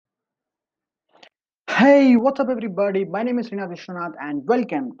Hey, what's up, everybody? My name is Rina Vishwanath, and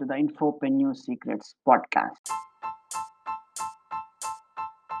welcome to the Infopreneur Secrets podcast.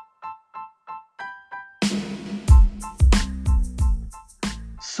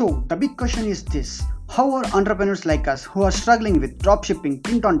 So, the big question is this: how are entrepreneurs like us who are struggling with dropshipping,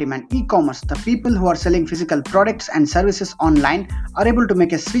 print on demand, e commerce, the people who are selling physical products and services online, are able to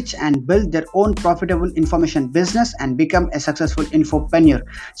make a switch and build their own profitable information business and become a successful infopreneur?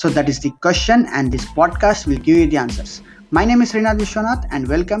 So, that is the question, and this podcast will give you the answers. My name is Rina Vishwanath, and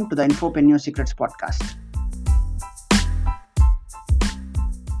welcome to the Infopreneur Secrets podcast.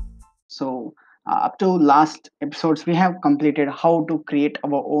 So, up to last episodes, we have completed how to create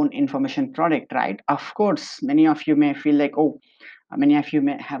our own information product, right? Of course, many of you may feel like, oh, many of you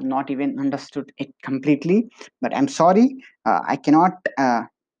may have not even understood it completely, but I'm sorry, I cannot. I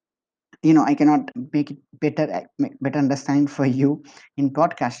cannot make it better, better understanding for you in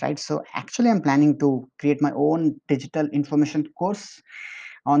podcast, right? So actually, I'm planning to create my own digital information course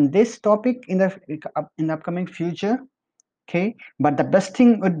on this topic in the upcoming future. Okay, but the best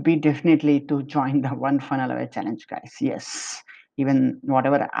thing would be definitely to join the one funnel away challenge, guys. Yes, even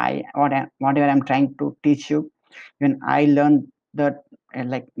whatever I'm trying to teach you, even I learned that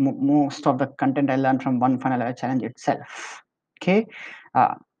like most of the content I learned from one funnel away challenge itself. Okay,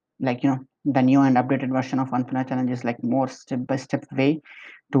 uh, the new and updated version of one funnel challenge is like more step by step way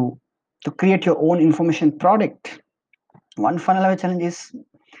to create your own information product. One funnel away challenge is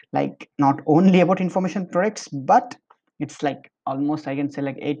like not only about information products, but it's like almost I can say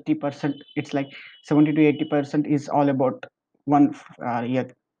like 80%, it's like 70 to 80% is all about one yeah,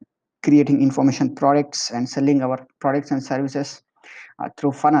 creating information products and selling our products and services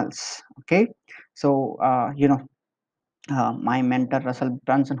through funnels. Okay, so my mentor Russell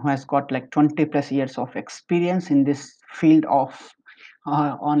Brunson, who has got like 20 plus years of experience in this field of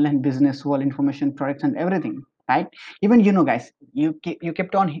online business, whole information products and everything, right? Even guys, you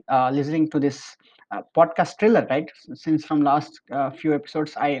kept on listening to this podcast trailer, right? Since from last few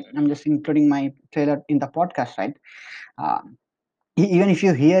episodes, I am just including my trailer in the podcast, right? uh, Even if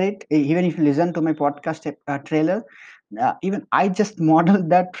you hear it, even if you listen to my podcast trailer, even I just modeled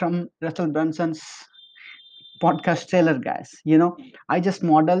that from Russell Brunson's podcast trailer, guys. I just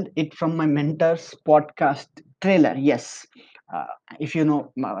modeled it from my mentor's podcast trailer. Yes. uh, if you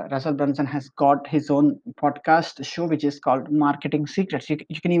know, Russell Brunson has got his own podcast show which is called Marketing Secrets.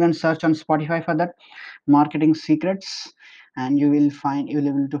 You can even search on Spotify for that, Marketing Secrets, and you will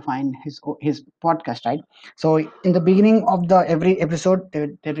able to find his podcast, right? So in the beginning of the every episode, there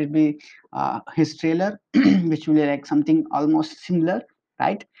will be his trailer which will be like something almost similar,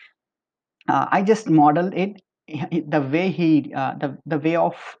 right? I just modeled it the way the way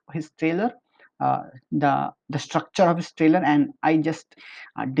of his trailer, the structure of his trailer, and I just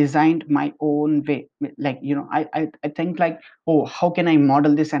designed my own way. Like I think like, oh, how can I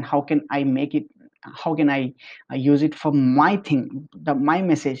model this and how can I make it? How can I use it for my thing, my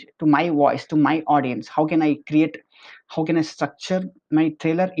message to my voice to my audience? How can I create? How can I structure my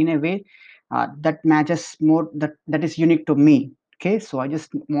trailer in a way that matches more, that is unique to me? Okay, so I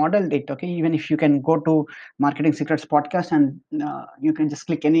just modeled it. Okay, even if you can go to Marketing Secrets podcast and you can just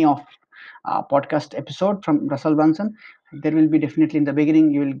click any of podcast episode from Russell Brunson, there will be definitely in the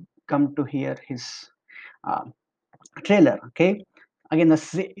beginning you will come to hear his uh, trailer. Okay, again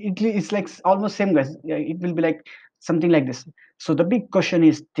it's like almost same, guys. Yeah, it will be like something like this. So the big question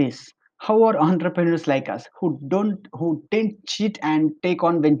is this: how are entrepreneurs like us who didn't cheat and take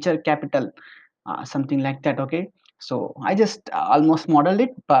on venture capital, something like that? Okay, so I just almost modeled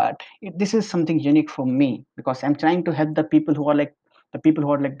it, but this is something unique for me because I'm trying to help the people who are like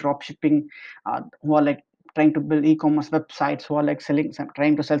drop shipping, who are like trying to build e-commerce websites, who are like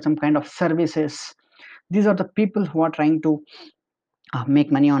trying to sell some kind of services. These are the people who are trying to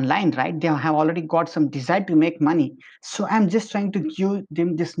make money online, right? They have already got some desire to make money, so I'm just trying to give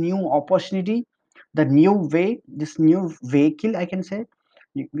them this new opportunity, the new way, this new vehicle, I can say,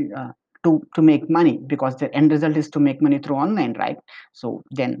 uh, to make money, because the end result is to make money through online, right? So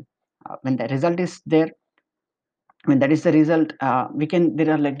then when the result is there, when that is the result, we can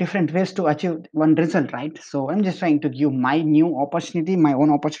there are like different ways to achieve one result, right? So I'm just trying to give my new opportunity, my own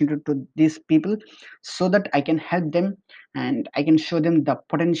opportunity to these people, so that I can help them and I can show them the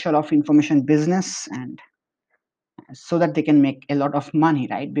potential of information business, and so that they can make a lot of money,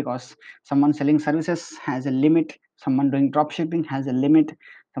 right? Because someone selling services has a limit, someone doing drop shipping has a limit,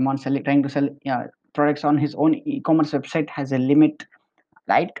 someone trying to sell products on his own e-commerce website has a limit,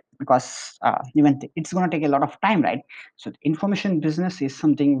 right? Because even it's going to take a lot of time, right? So information business is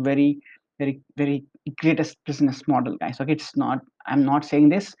something very, very, very greatest business model, guys. Okay, it's not I'm not saying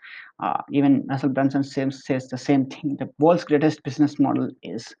this. Even Russell Brunson says the same thing. The world's greatest business model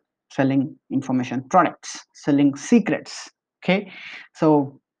is selling information products, selling secrets. Okay,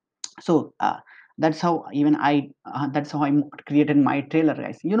 so so that's how even I that's how I created my trailer,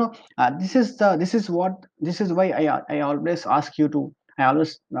 guys. This is why I always ask you to, I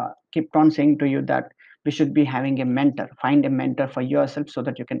always keep on saying to you that we should be having a mentor. Find a mentor for yourself so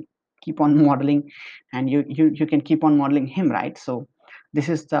that you can keep on modeling, and you can keep on modeling him, right? So this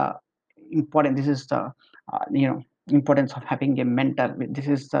is the this is the importance of having a mentor. This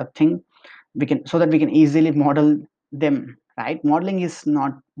is the thing we can, so that we can easily model them, right? Modeling is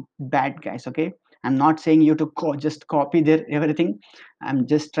not bad, guys. Okay, I'm not saying you to just copy their everything. I'm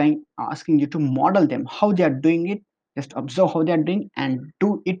just trying asking you to model them, how they are doing it. Just observe how they are doing and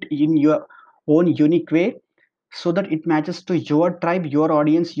do it in your own unique way, so that it matches to your tribe, your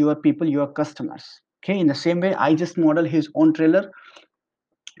audience, your people, your customers. Okay, in the same way I just model his own trailer,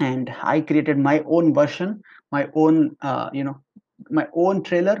 and I created my own version, my own my own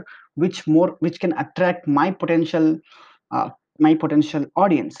trailer, which can attract uh, my potential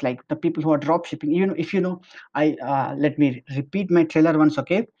audience, like the people who are drop shipping. If you know, I let me repeat my trailer once.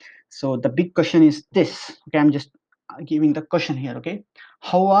 Okay, so the big question is this. Okay, I'm just giving the question here. Okay,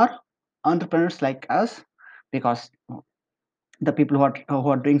 how are entrepreneurs like us, because the people who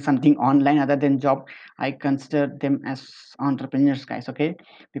are doing something online other than job, I consider them as entrepreneurs, guys. Okay,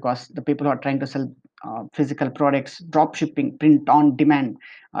 because the people who are trying to sell physical products, drop shipping, print on demand,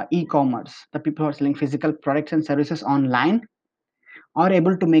 e-commerce, the people who are selling physical products and services online are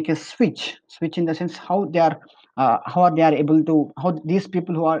able to make a switch in the sense how they are able to, how these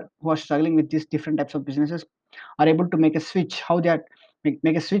people who are struggling with these different types of businesses are able to make a switch, how they are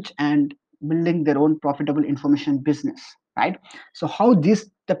make a switch and building their own profitable information business, right? So how these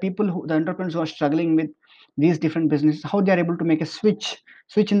the people who, the entrepreneurs who are struggling with these different businesses, how they are able to make a switch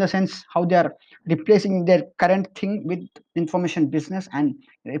in the sense how they are replacing their current thing with information business, and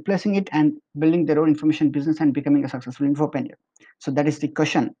replacing it and building their own information business and becoming a successful infopreneur. So that is the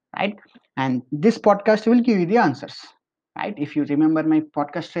question, right? And this podcast will give you the answers, right? If you remember my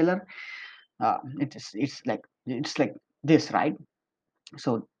podcast trailer, it's like this, right?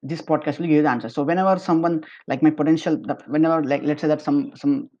 So this podcast will give you the answer. So whenever someone, like my potential, whenever, like, let's say that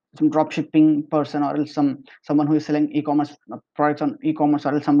some drop shipping person, or else someone who is selling e-commerce products on e-commerce,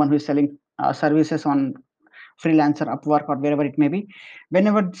 or else someone who is selling services on freelancer, Upwork, or wherever it may be,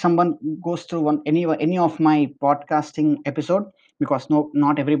 whenever someone goes through any of my podcasting episode, because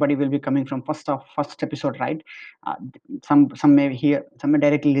not everybody will be coming from first episode, right? uh, some may hear, some may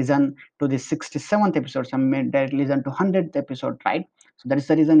directly listen to the 67th episode, some may directly listen to 100th episode, right? So that is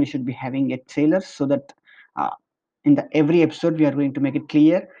the reason we should be having a trailer, so that uh, in the every episode we are going to make it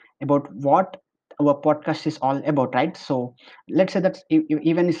clear about what our podcast is all about, right? So let's say that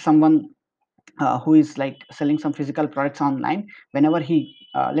even if someone who is like selling some physical products online, whenever he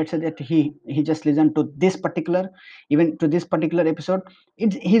let's say that he just listened to this particular, even to this particular episode,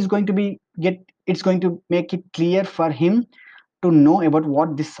 he's going to be get it's going to make it clear for him to know about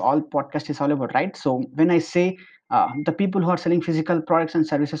what this all podcast is all about, right? So when I say the people who are selling physical products and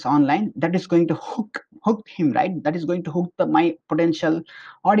services online, that is going to hook him, right? That is going to hook my potential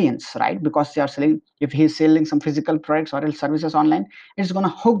audience, right? Because they are selling, if he's selling some physical products or else services online, it's going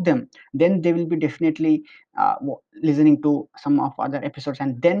to hook them. Then they will be definitely listening to some of other episodes,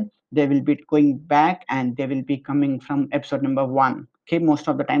 and then they will be going back and they will be coming from episode number one. Okay, most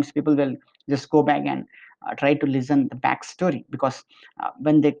of the times people will just go back and try to listen the backstory, because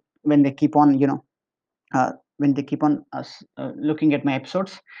when they keep on when they keep on looking at my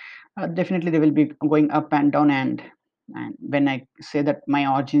episodes, definitely they will be going up and down, and when I say that my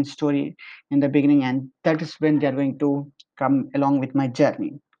origin story in the beginning, and that is when they are going to come along with my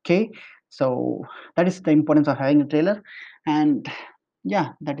journey. Okay, so that is the importance of having a trailer, and yeah,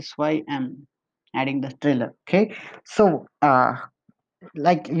 that is why I'm adding the trailer. Okay, so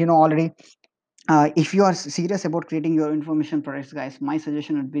like already, if you are serious about creating your information products, guys, my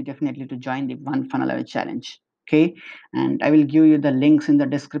suggestion would be definitely to join the One Funnel Away Challenge. Okay, and I will give you the links in the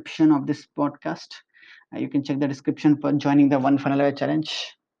description of this podcast. You can check the description for joining the One Funnel Away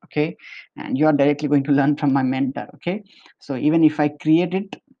Challenge. Okay, and you are directly going to learn from my mentor. Okay, so even if I create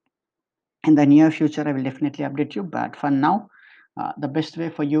it in the near future, I will definitely update you. But for now, the best way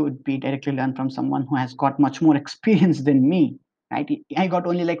for you would be directly learn from someone who has got much more experience than me. Right? I got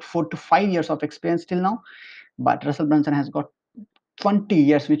only like 4 to 5 years of experience till now, but Russell Brunson has got 20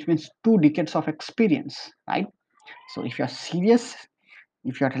 years, which means 2 decades of experience, right? So if you're serious,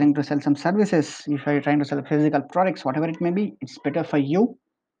 if you're trying to sell some services, if you're trying to sell physical products, whatever it may be, it's better for you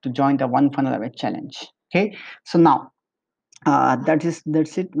to join the One Funnel Away Challenge. Okay, so now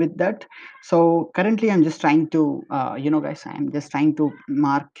That's it with that. So currently I'm just trying to guys, I'm just trying to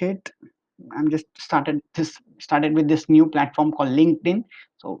market. I'm just started with this new platform called LinkedIn.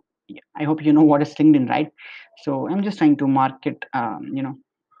 So yeah, I hope you know what is LinkedIn, right? So I'm just trying to market,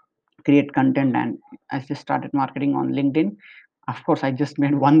 create content, and I just started marketing on LinkedIn. Of course, I just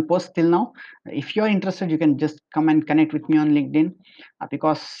made one post till now. If you're interested, you can just come and connect with me on LinkedIn,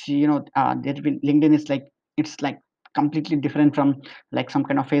 because there will LinkedIn is like, it's like completely different from like some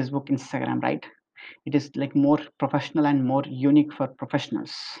kind of Facebook, Instagram, right? It is like more professional and more unique for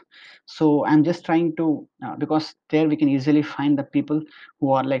professionals. So I'm just trying to, because there we can easily find the people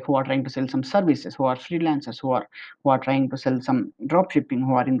who are trying to sell some services, who are freelancers, who are trying to sell some drop shipping,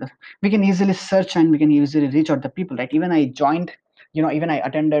 who are in the, we can easily search and we can easily reach out the people, right? Even I joined, even I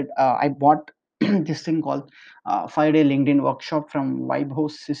attended, I bought this thing called 5-day LinkedIn workshop from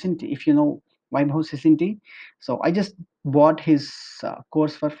Vaibhav Sisinty, if you know Vaibhav Sisinty. So I just bought his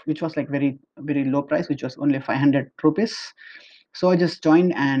course for, which was like very very low price, which was only 500 rupees. So I just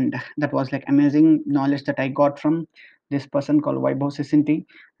joined, and that was like amazing knowledge that I got from this person called Vaibhav Sisinty.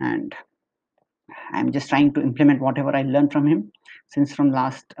 And I'm just trying to implement whatever I learned from him since from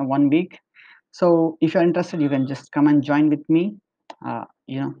last 1 week. So if you're interested, you can just come and join with me.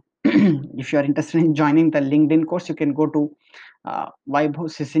 If you are interested in joining the LinkedIn course, you can go to Vaibhav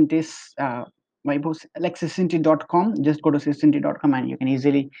Sisinty's, like Sisinty.com. Just go to Sisinty.com and you can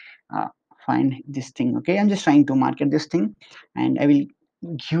easily uh, find this thing. Okay, I'm just trying to market this thing, and I will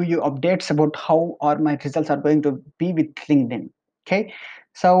give you updates about how or my results are going to be with LinkedIn. Okay,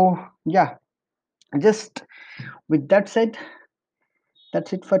 so yeah, just with that said,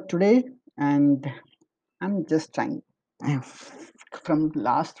 that's it for today. And I'm just trying. From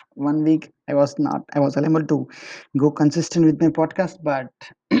last 1 week, I was unable to go consistent with my podcast, but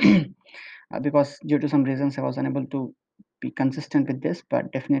because due to some reasons, I was unable to be consistent with this.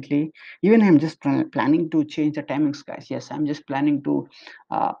 But definitely, even I'm just planning to change the timings, guys. Yes, I'm just planning to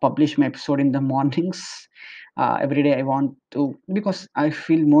publish my episode in the mornings. Every day I want to, because I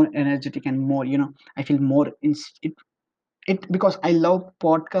feel more energetic and more, I feel more it because I love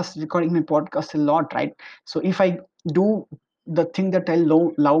podcast, recording my podcast a lot, right? So if I do the thing that I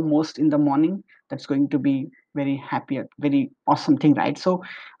love most in the morning, that's going to be very happy, very awesome thing, right? So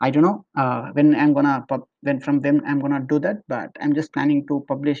I don't know when I'm gonna do that, but I'm just planning to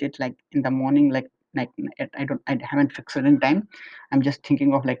publish it like in the morning, like I haven't fixed it in time. I'm just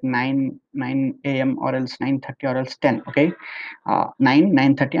thinking of like 9 a.m. or else 9:30 or else 10. Okay,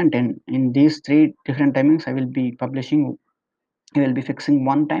 9:30 and 10, in these three different timings I will be publishing. I will be fixing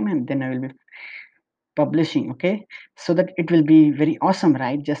one time and then I will be publishing. Okay, so that it will be very awesome,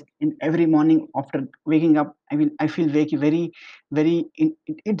 right? Just in every morning after waking up, I feel very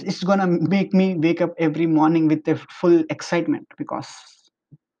it's gonna make me wake up every morning with a full excitement, because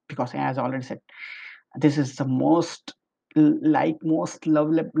as I already said, this is the most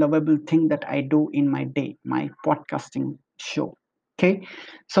lovable thing that I do in my day, my podcasting show. Okay,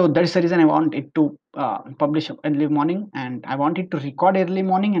 so that is the reason I want it to publish early morning, and I want it to record early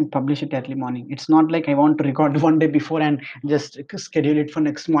morning and publish it early morning. It's not like I want to record one day before and just schedule it for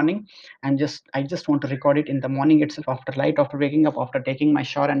next morning, and I just want to record it in the morning itself, after light, after waking up, after taking my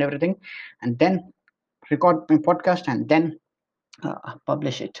shower and everything, and then record my podcast and then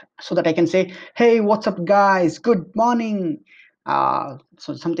publish it, so that I can say, "Hey, what's up, guys? Good morning."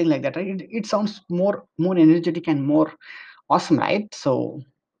 So something like that, right? It sounds more energetic and more awesome, right? So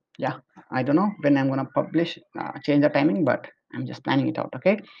yeah, I don't know when I'm gonna publish, change the timing, but I'm just planning it out.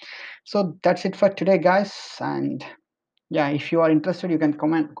 Okay, so that's it for today, guys. And yeah, if you are interested, you can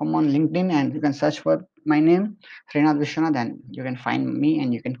come on LinkedIn and you can search for my name, Srinath Vishwanath, and you can find me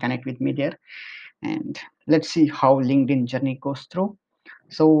and you can connect with me there. And let's see how LinkedIn journey goes through.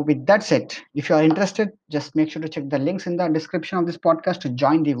 So, with that said, if you are interested, just make sure to check the links in the description of this podcast to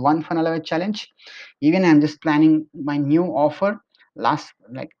join the One Funnel Away challenge. Even I'm just planning my new offer. Last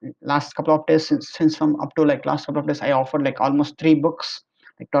couple of days, since from up to like last couple of days, I offered like almost 3 books,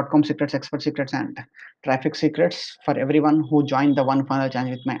 like .com secrets, expert secrets, and traffic secrets, for everyone who joined the One Funnel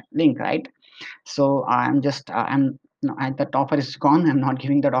challenge with my link, right? So I'm no, that offer is gone. I'm not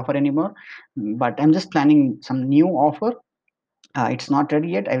giving that offer anymore, but I'm just planning some new offer. It's not ready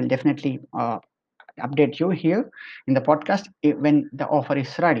yet. I will definitely update you here in the podcast when the offer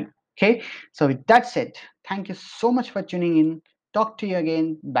is ready. Okay, so with that said, thank you so much for tuning in. Talk to you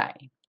again. Bye.